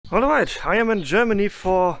Alright, I am in Germany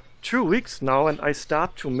for 2 weeks now and I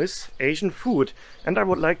start to miss Asian food. And I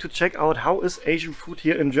would like to check out how is Asian food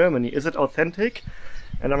here in Germany. Is it authentic?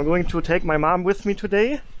 And I'm going to take my mom with me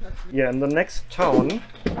today. Yeah, in the next town,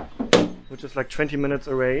 which is like 20 minutes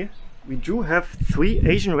away, we do have 3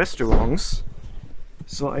 Asian restaurants.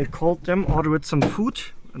 So I called them, ordered some food,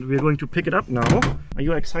 and we're going to pick it up now. Are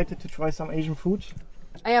you excited to try some Asian food?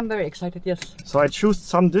 I am very excited, yes. So I chose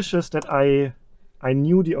some dishes that I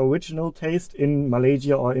knew the original taste in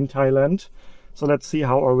Malaysia or in Thailand. So let's see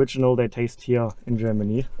how original they taste here in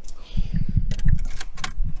Germany.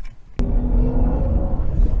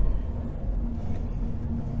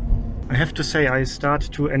 I have to say I start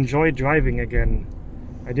to enjoy driving again.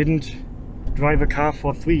 I didn't drive a car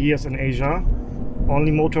for 3 years in Asia,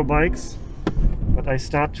 only motorbikes. But I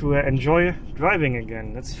start to enjoy driving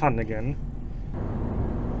again. It's fun again.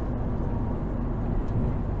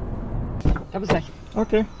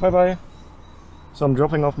 Okay, bye bye. So I'm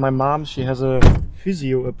dropping off my mom. She has a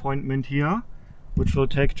physio appointment here, which will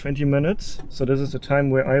take 20 minutes. So this is the time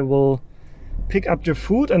where I will pick up the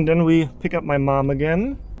food and then we pick up my mom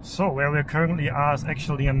again. So where we currently are is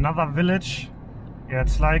actually another village. Yeah,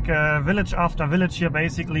 it's like a village after village here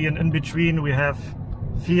basically, and in between we have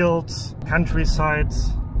fields,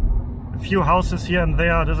 countrysides, a few houses here and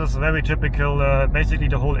there. This is very typical. Basically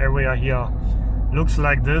the whole area here looks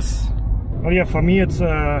like this. Oh yeah, for me it's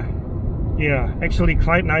yeah, actually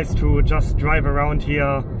quite nice to just drive around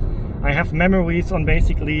here. I have memories on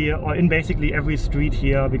basically every street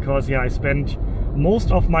here because yeah, I spent most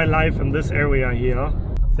of my life in this area here.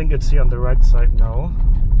 I think it's here on the right side now.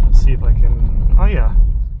 Let's see if I can. Oh yeah,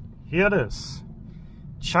 here it is.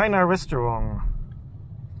 China restaurant.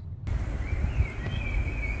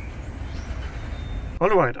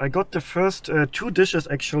 Alright, I got the first 2 dishes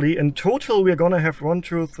actually. In total we're gonna have 1,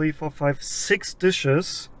 2, 3, 4, 5, 6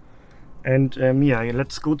 dishes. And yeah,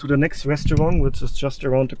 let's go to the next restaurant, which is just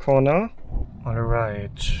around the corner.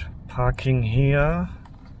 Alright, parking here.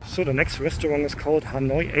 So the next restaurant is called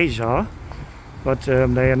Hanoi Asia. But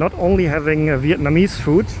they are not only having Vietnamese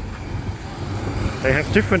food, they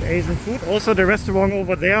have different Asian food. Also the restaurant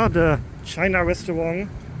over there, the China restaurant,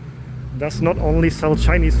 does not only sell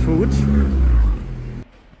Chinese food.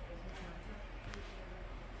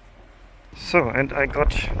 So, and I got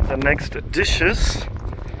the next dishes.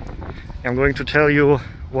 I'm going to tell you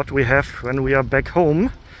what we have when we are back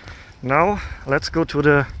home. Now, let's go to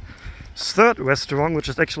the 3rd restaurant, which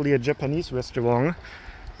is actually a Japanese restaurant,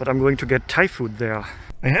 but I'm going to get Thai food there.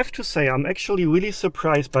 I have to say, I'm actually really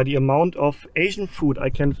surprised by the amount of Asian food I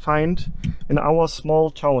can find in our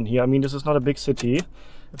small town here. I mean, this is not a big city.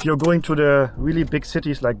 If you're going to the really big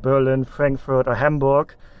cities like Berlin, Frankfurt or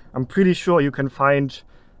Hamburg, I'm pretty sure you can find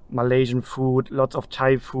Malaysian food, lots of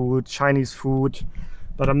Thai food, Chinese food,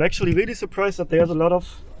 but I'm actually really surprised that there's a lot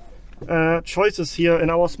of choices here in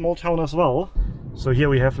our small town as well. So here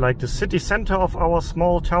we have like the city center of our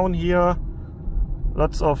small town here,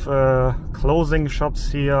 lots of clothing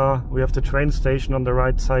shops here. We have the train station on the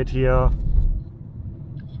right side here,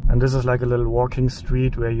 and this is like a little walking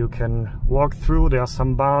street where you can walk through. There are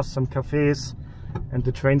some bars, some cafes, and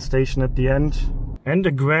the train station at the end. And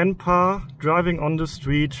a grandpa driving on the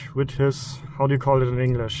street with his, how do you call it in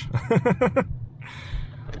English?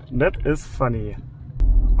 That is funny.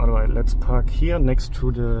 Alright, let's park here next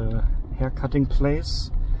to the haircutting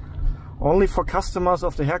place. Only for customers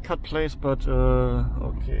of the haircut place, but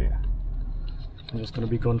okay. I'm just gonna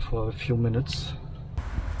be gone for a few minutes.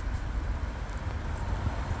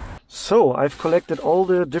 So, I've collected all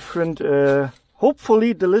the different,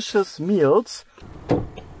 hopefully delicious meals.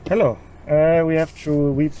 Hello. We have to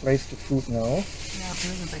replace the food now. Yeah, put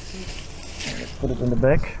it in the back seat. Let's put it in the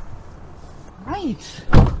back. Right.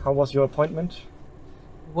 How was your appointment?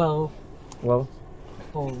 Well, Well,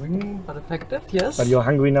 boring but effective, yes. but you're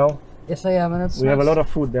hungry now? Yes, I am, and it We have a smells. lot of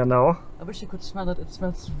food there now. I wish you could smell it. It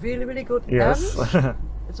smells really, really good. Yes. And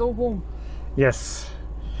it's all warm. Yes.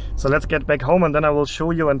 So let's get back home and then I will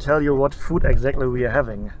show you and tell you what food exactly we are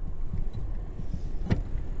having.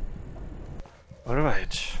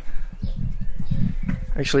 Alright.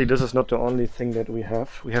 Actually, this is not the only thing that we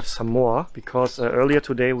have. We have some more, because earlier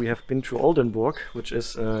today we have been to Oldenburg, which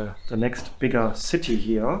is the next bigger city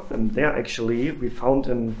here. And there actually we found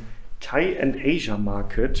an Thai and Asia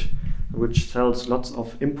market, which sells lots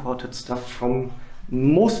of imported stuff from,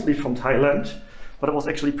 mostly from Thailand. But it was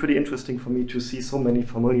actually pretty interesting for me to see so many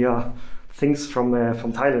familiar things from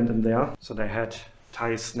Thailand in there. So they had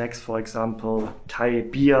Thai snacks, for example, Thai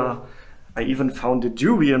beer. I even found a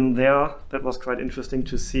durian there. That was quite interesting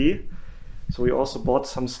to see. So we also bought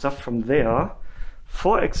some stuff from there.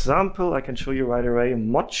 For example, I can show you right away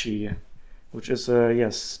mochi, which is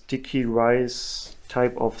a sticky rice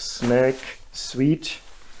type of snack, sweet.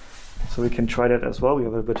 So we can try that as well. We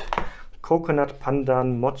have a bit coconut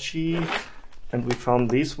pandan mochi, and we found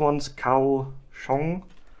these ones, cow shong,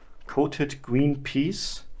 coated green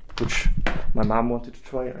peas, which my mom wanted to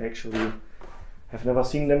try. I actually have never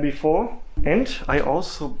seen them before. And I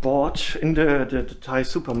also bought in the Thai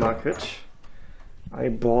supermarket, I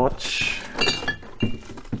bought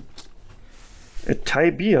a Thai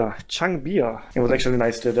beer, Chang beer. It was actually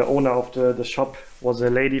nice. The owner of the shop was a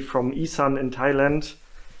lady from Isan in Thailand,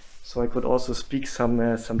 so I could also speak some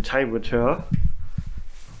Thai with her.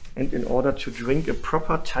 And in order to drink a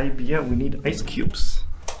proper Thai beer, we need ice cubes.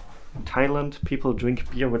 In Thailand, people drink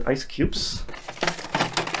beer with ice cubes.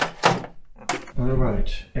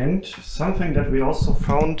 Alright, and something that we also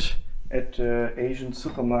found at the Asian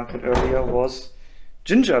supermarket earlier was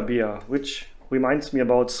ginger beer, which reminds me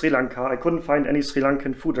about Sri Lanka. I couldn't find any Sri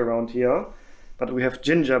Lankan food around here, but we have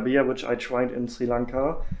ginger beer, which I tried in Sri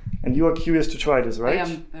Lanka. And you are curious to try this, right? I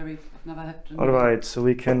am very, I've never had ginger. Alright, so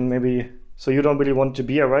we can maybe, so you don't really want the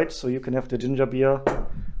beer, right? So you can have the ginger beer,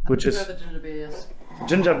 which is... The ginger beer, yes.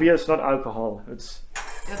 Ginger beer is not alcohol, it's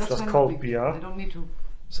just cold beer. I don't need to.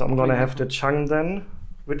 So I'm gonna have the Chang then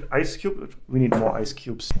with ice cube. We need more ice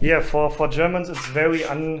cubes. Yeah, for Germans it's very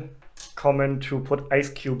uncommon to put ice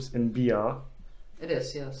cubes in beer. It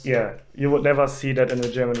is, yes. Yeah, you would never see that in a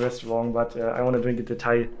German restaurant, but I want to drink it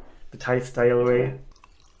the Thai style way.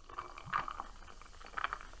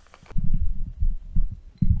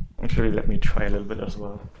 Actually, let me try a little bit as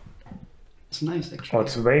well. It's nice, actually. Oh,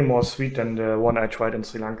 it's way more sweet than the one I tried in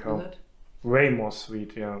Sri Lanka. Is it? Way more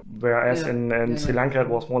sweet, yeah. Whereas in Sri Lanka it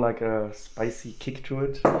was more like a spicy kick to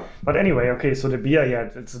it. But anyway, okay, so the beer,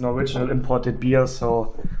 it's an original imported beer,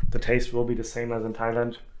 so the taste will be the same as in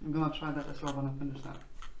Thailand. I'm gonna try that as well when I finish that.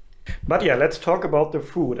 But yeah, let's talk about the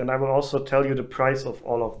food, and I will also tell you the price of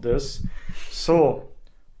all of this. So,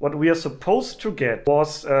 what we are supposed to get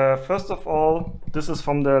was, first of all, this is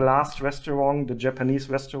from the last restaurant, the Japanese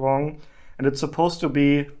restaurant, and it's supposed to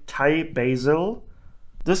be Thai basil.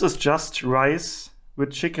 This is just rice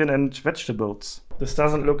with chicken and vegetables. This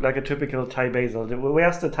doesn't look like a typical Thai basil.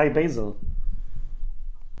 Where's the Thai basil?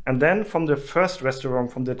 And then from the first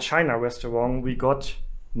restaurant, from the China restaurant, we got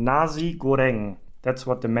nasi goreng. That's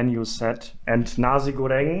what the menu said. And nasi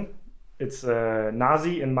goreng, it's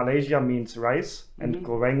nasi in Malaysia means rice, and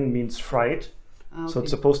goreng means fried. Okay. So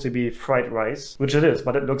it's supposed to be fried rice, which it is,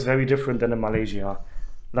 but it looks very different than in Malaysia.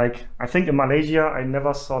 Like, I think in Malaysia, I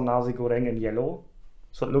never saw nasi goreng in yellow.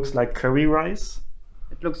 So it looks like curry rice.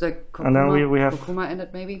 It looks like kurkuma, and then we have kurkuma in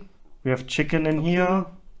it, maybe. We have chicken in here.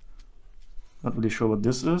 Not really sure what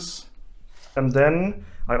this is. And then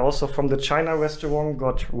I also from the China restaurant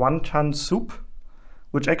got wonton soup,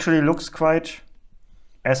 which actually looks quite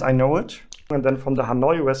as I know it. And then from the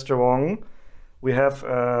Hanoi restaurant, we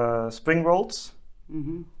have spring rolls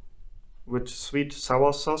with sweet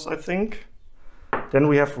sour sauce, I think. Then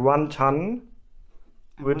we have wonton,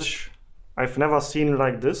 which I've never seen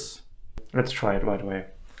like this. Let's try it right away.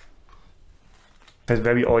 It's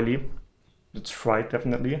very oily. It's fried,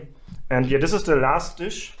 definitely. And yeah, this is the last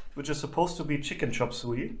dish, which is supposed to be chicken chop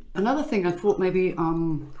suey. Another thing I thought maybe,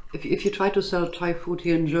 if you try to sell Thai food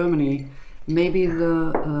here in Germany, maybe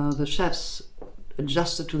the chefs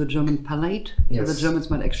adjust it to the German palate, so the Germans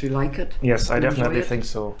might actually like it. Yes, I definitely think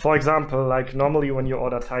so. For example, like normally when you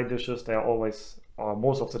order Thai dishes, they are always, or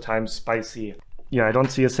most of the time, spicy. Yeah, I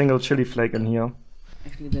don't see a single chili flake in here.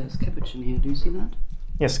 Actually, there's cabbage in here. Do you see that?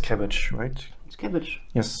 Yes, cabbage, right? It's cabbage.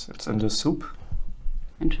 Yes, it's in the soup.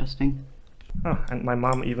 Interesting. Oh, and my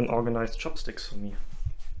mom even organized chopsticks for me.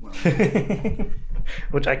 Well.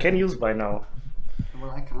 Which I can use by now.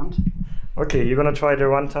 Well, I can't. Okay, you're gonna try the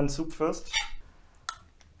wonton soup first?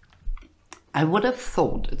 I would have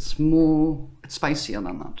thought it's spicier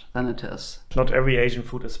than that, than it is. Not every Asian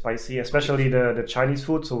food is spicy, especially the Chinese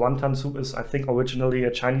food. So wonton soup is, I think, originally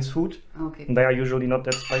a Chinese food. Okay. And they are usually not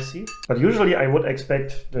that spicy. But usually I would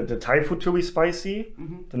expect the Thai food to be spicy.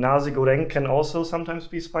 The nasi goreng can also sometimes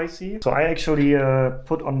be spicy. So I actually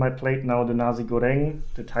put on my plate now the nasi goreng,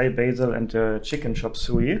 the Thai basil and the chicken chop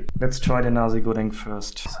suey. Let's try the nasi goreng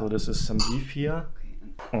first. So this is some beef here.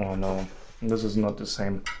 Oh no, this is not the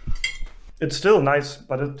same. It's still nice,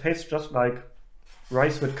 but it tastes just like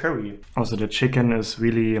rice with curry. Also, the chicken is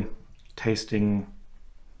really tasting...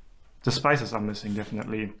 The spices are missing,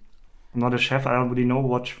 definitely. I'm not a chef, I don't really know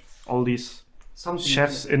what all these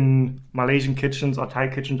chefs in Malaysian kitchens or Thai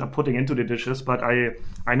kitchens are putting into the dishes, but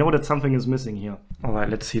I know that something is missing here. Alright,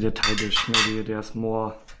 let's see the Thai dish. Maybe there's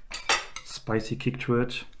more spicy kick to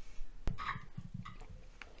it.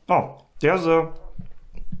 Oh, there's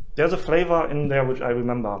a flavor in there which I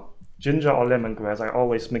remember. Ginger or lemongrass. I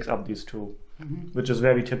always mix up these two, which is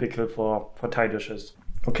very typical for Thai dishes.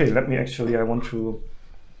 Okay, I want to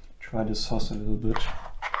try this sauce a little bit.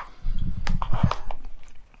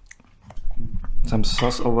 Some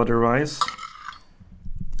sauce over the rice.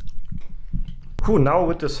 Ooh, now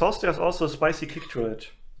with the sauce there's also a spicy kick to it.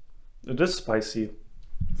 It is spicy.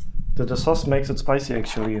 The sauce makes it spicy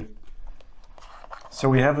actually. So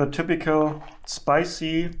we have a typical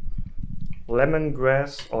spicy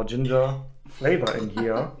lemongrass or ginger flavor in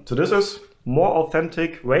here. So this is more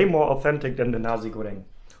authentic, way more authentic than the nasi goreng.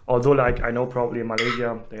 Although, like, I know probably in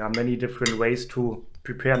Malaysia there are many different ways to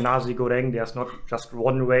prepare nasi goreng. There's not just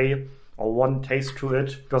one way or one taste to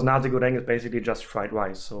it, because nasi goreng is basically just fried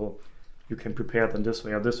rice. So you can prepare it in this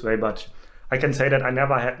way or this way, but I can say that I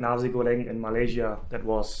never had nasi goreng in Malaysia that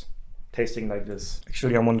was tasting like this.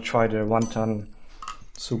 Actually, I want to try the wonton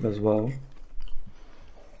soup as well.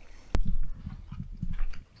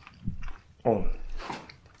 Oh,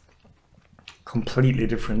 completely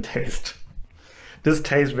different taste. This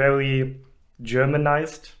tastes very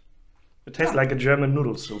Germanized. It tastes like a German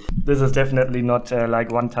noodle soup. This is definitely not like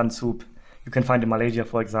wonton soup you can find in Malaysia,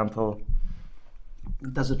 for example.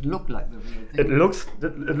 Does it look like the real thing?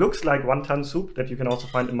 It looks like wonton soup that you can also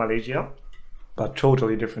find in Malaysia, but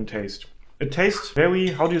totally different taste. It tastes very,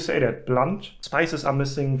 how do you say that, blunt. Spices are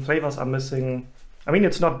missing, flavors are missing. I mean,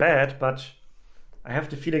 it's not bad, but I have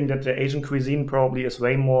the feeling that the Asian cuisine probably is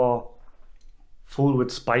way more full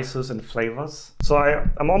with spices and flavors. So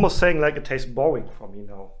I'm almost saying like it tastes boring for me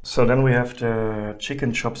now. So then we have the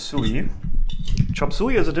chicken chop suey. Chop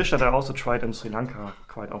suey is a dish that I also tried in Sri Lanka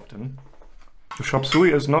quite often. The chop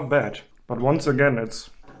suey is not bad, but once again, it's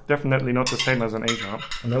definitely not the same as in Asia.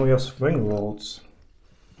 And then we have spring rolls.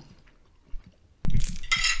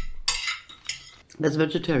 That's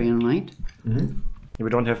vegetarian, right? Mm-hmm. We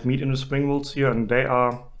don't have meat in the spring rolls here, and they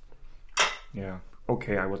are, yeah,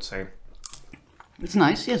 okay, I would say. It's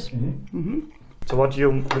nice, yes. Mm-hmm. Mm-hmm. So what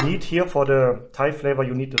you need here for the Thai flavor,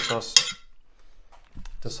 you need the sauce.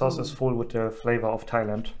 The sauce is full with the flavor of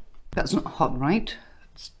Thailand. That's not hot, right?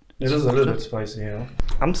 It is a little bit spicy, yeah.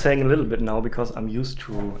 I'm saying a little bit now because I'm used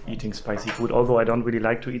to eating spicy food. Although I don't really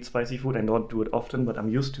like to eat spicy food, I don't do it often, but I'm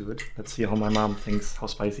used to it. Let's see how my mom thinks how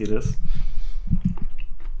spicy it is.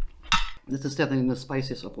 This is definitely the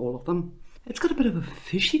spiciest of all of them. It's got a bit of a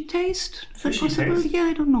fishy taste. Fishy taste? Yeah,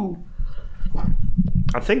 I don't know.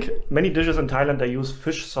 I think many dishes in Thailand, they use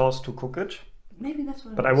fish sauce to cook it. Maybe that's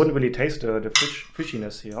what But I wouldn't really taste the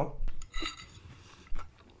fishiness here.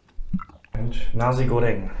 And nasi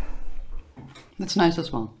goreng. That's nice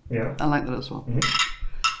as well. Yeah. I like that as well.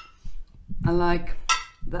 Mm-hmm. I like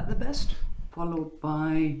that the best, followed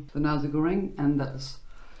by the nasi goreng, and that's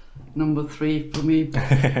number 3 for me.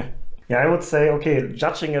 Yeah, I would say, okay,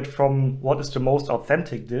 judging it from what is the most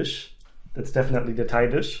authentic dish, that's definitely the Thai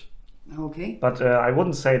dish. Okay. But I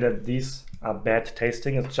wouldn't say that these are bad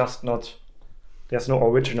tasting. It's just not, there's no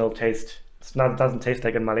original taste. It doesn't taste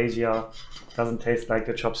like in Malaysia. Doesn't taste like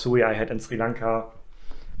the chop suey I had in Sri Lanka.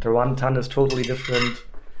 The wonton is totally different.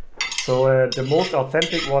 So the most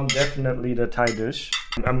authentic one, definitely the Thai dish.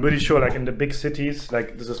 I'm pretty sure like in the big cities,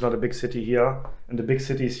 like this is not a big city here, in the big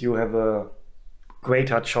cities you have a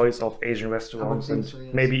greater choice of Asian restaurants and so,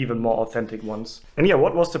 yes. Maybe even more authentic ones. And yeah,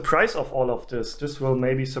 what was the price of all of this? This will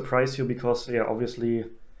maybe surprise you because yeah, obviously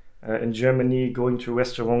in Germany going to a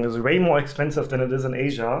restaurant is way more expensive than it is in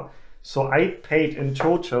Asia. So I paid in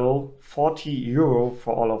total 40 euro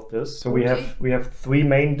for all of this. So we have 3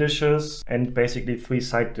 main dishes and basically 3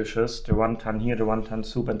 side dishes. The wonton here, the wonton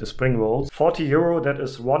soup and the spring rolls. 40 euro, that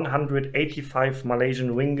is 185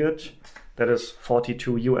 Malaysian ringgit. That is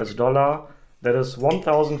 42 US dollar. That is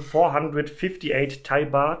 1,458 Thai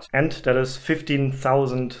baht, and that is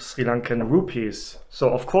 15,000 Sri Lankan rupees. So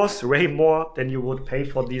of course, way more than you would pay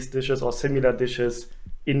for these dishes or similar dishes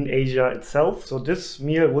in Asia itself. So this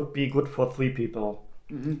meal would be good for 3 people.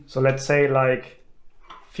 Mm-hmm. So let's say like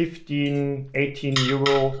 15, 18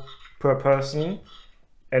 euro per person.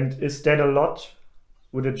 And is that a lot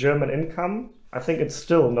with a German income? I think it's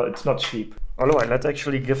not cheap. Alright, let's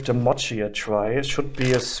actually give the mochi a try. It should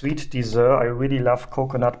be a sweet dessert. I really love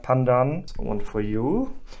coconut pandan. So one for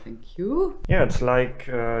you. Thank you. Yeah, it's like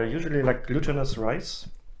usually like glutinous rice.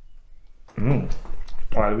 Oh,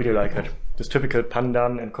 I really like it. This typical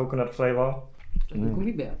pandan and coconut flavor. Like a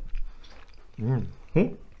gummy bear.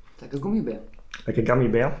 Like a gummy bear. Like a gummy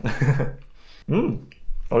bear.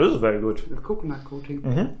 Oh, this is very good. The coconut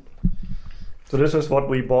coating. So this is what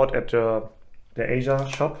we bought at the Asia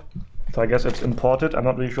shop. So I guess it's imported. I'm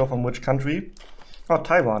not really sure from which country. Oh,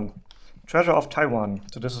 Taiwan. Treasure of Taiwan.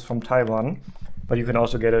 So this is from Taiwan, but you can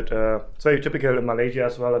also get it. It's very typical in Malaysia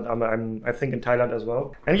as well, and I think in Thailand as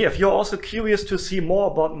well. And yeah, if you're also curious to see more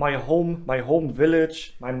about my home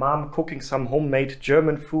village, my mom cooking some homemade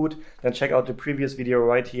German food, then check out the previous video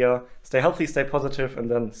right here. Stay healthy, stay positive, and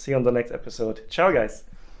then see you on the next episode. Ciao, guys.